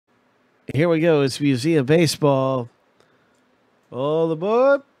Here we go. It's Museum Baseball. All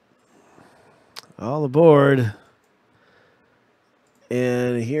aboard. All aboard.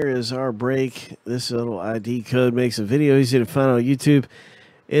 And here is our break. This little ID code makes a video easy to find on YouTube.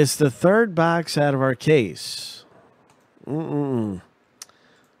 It's the third box out of our case. Box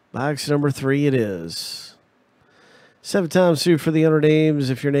number 3 it is. 7 times through for the owner names.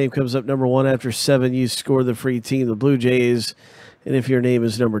 If your name comes up number 1 after 7, you score the free team, the Blue Jays. And if your name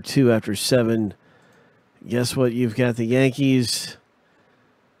is number 2 after 7, guess what? You've got the Yankees.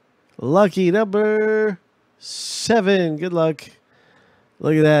 Lucky number 7. Good luck.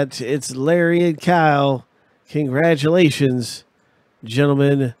 Look at that. It's Larry and Kyle. Congratulations,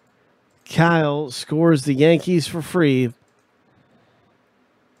 gentlemen. Kyle scores the Yankees for free.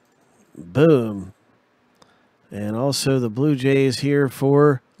 Boom. And also the Blue Jays here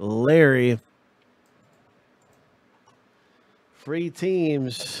for Larry. Free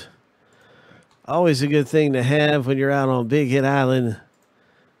teams. Always a good thing to have when you're out on Big Hit Island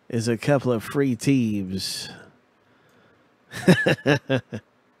is a couple of free teams.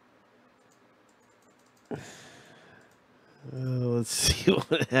 Let's see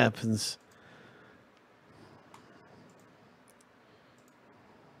what happens.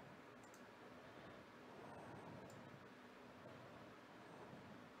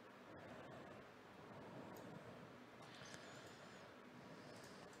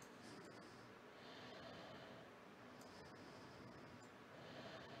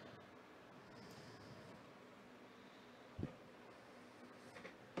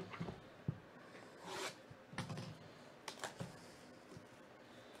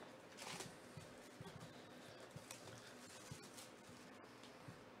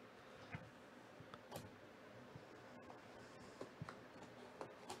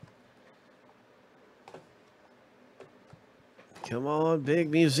 Come on,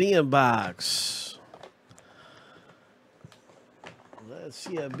 big museum box. Let's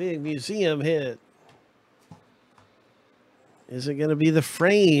see a big museum hit. Is it going to be the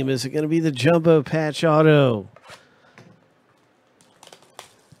frame? Is it going to be the jumbo patch auto?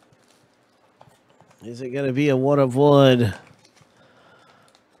 Is it going to be a 1 of 1?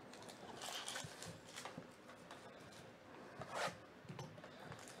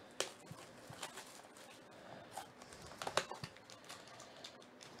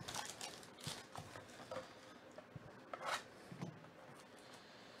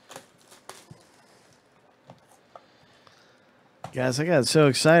 Guys, I got so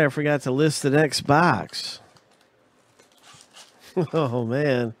excited I forgot to list the next box. Oh,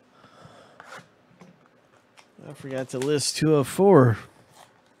 man. I forgot to list 204.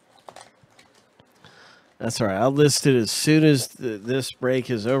 That's all right. I'll list it as soon as this break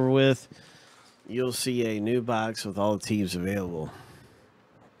is over with. You'll see a new box with all the teams available.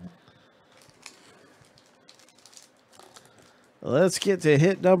 Let's get to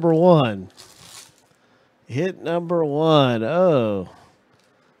hit number 1. Hit number 1. Oh,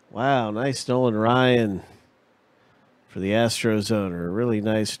 wow. Nice Nolan Ryan for the Astros owner. Really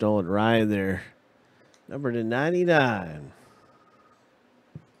nice Nolan Ryan there. Number to 99.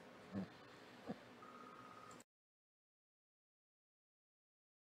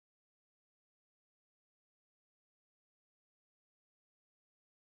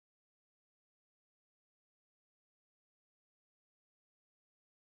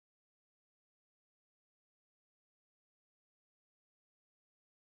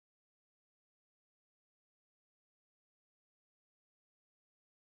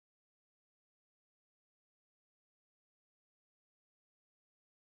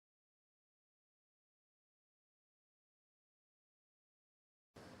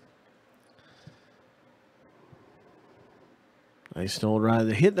 Nice Nolan Ryan.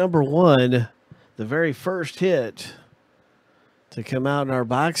 The hit number 1, the very first hit to come out in our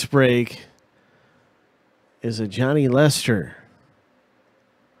box break, is a Johnny Lester.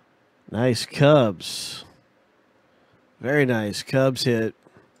 Nice Cubs. Very nice Cubs hit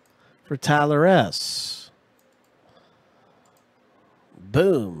for Tyler S.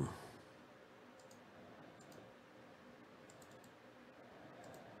 Boom.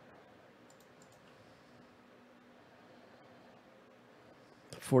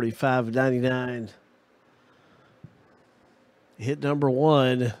 $45.99. Hit number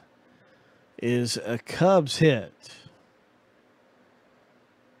 1 is a Cubs hit.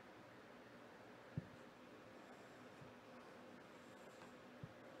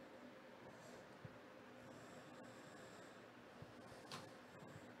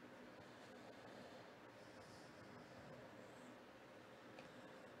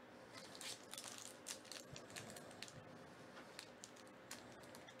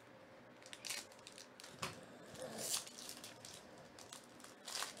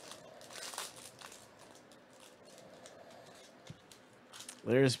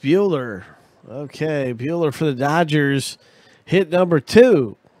 There's Bueller. Okay, Bueller for the Dodgers. Hit number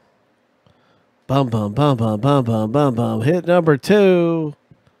 2. Bum, bum, bum, bum, bum, bum, bum, bum. Hit number 2.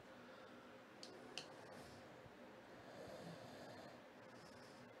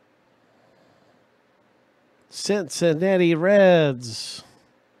 Cincinnati Reds.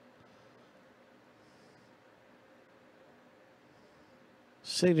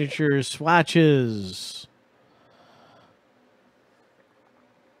 Signature swatches.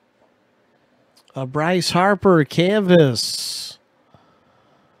 A Bryce Harper canvas.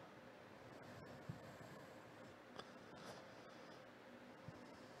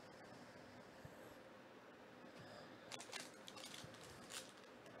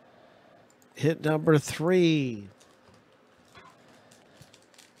 Hit number 3.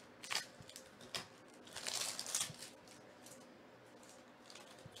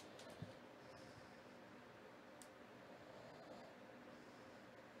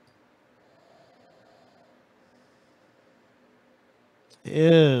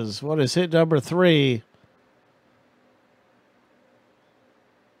 What is hit number 3?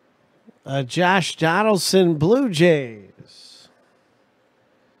 A Josh Donaldson Blue Jays.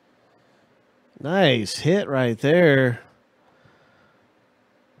 Nice hit right there.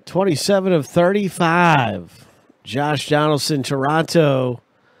 27 of 35. Josh Donaldson, Toronto,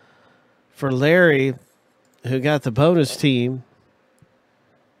 for Larry, who got the bonus team.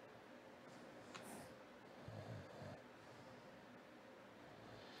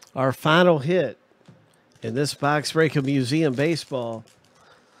 Our final hit in this box break of Museum Baseball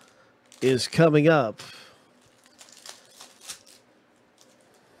is coming up.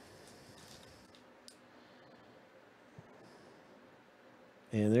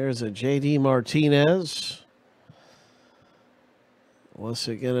 And there's a J.D. Martinez. What's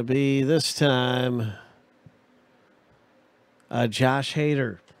it going to be this time? Josh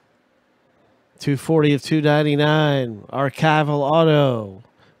Hader. 240 of 299. Archival auto.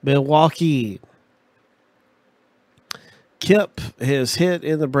 Milwaukee. Kip has hit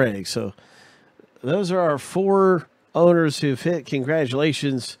in the break. So those are our 4 owners who've hit.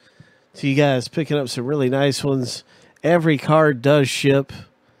 Congratulations to you guys picking up some really nice ones. Every card does ship.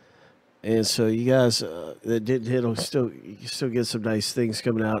 And so you guys that didn't hit will still get some nice things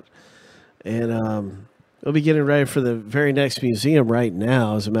coming out. And we'll be getting ready for the very next museum right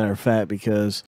now, as a matter of fact, because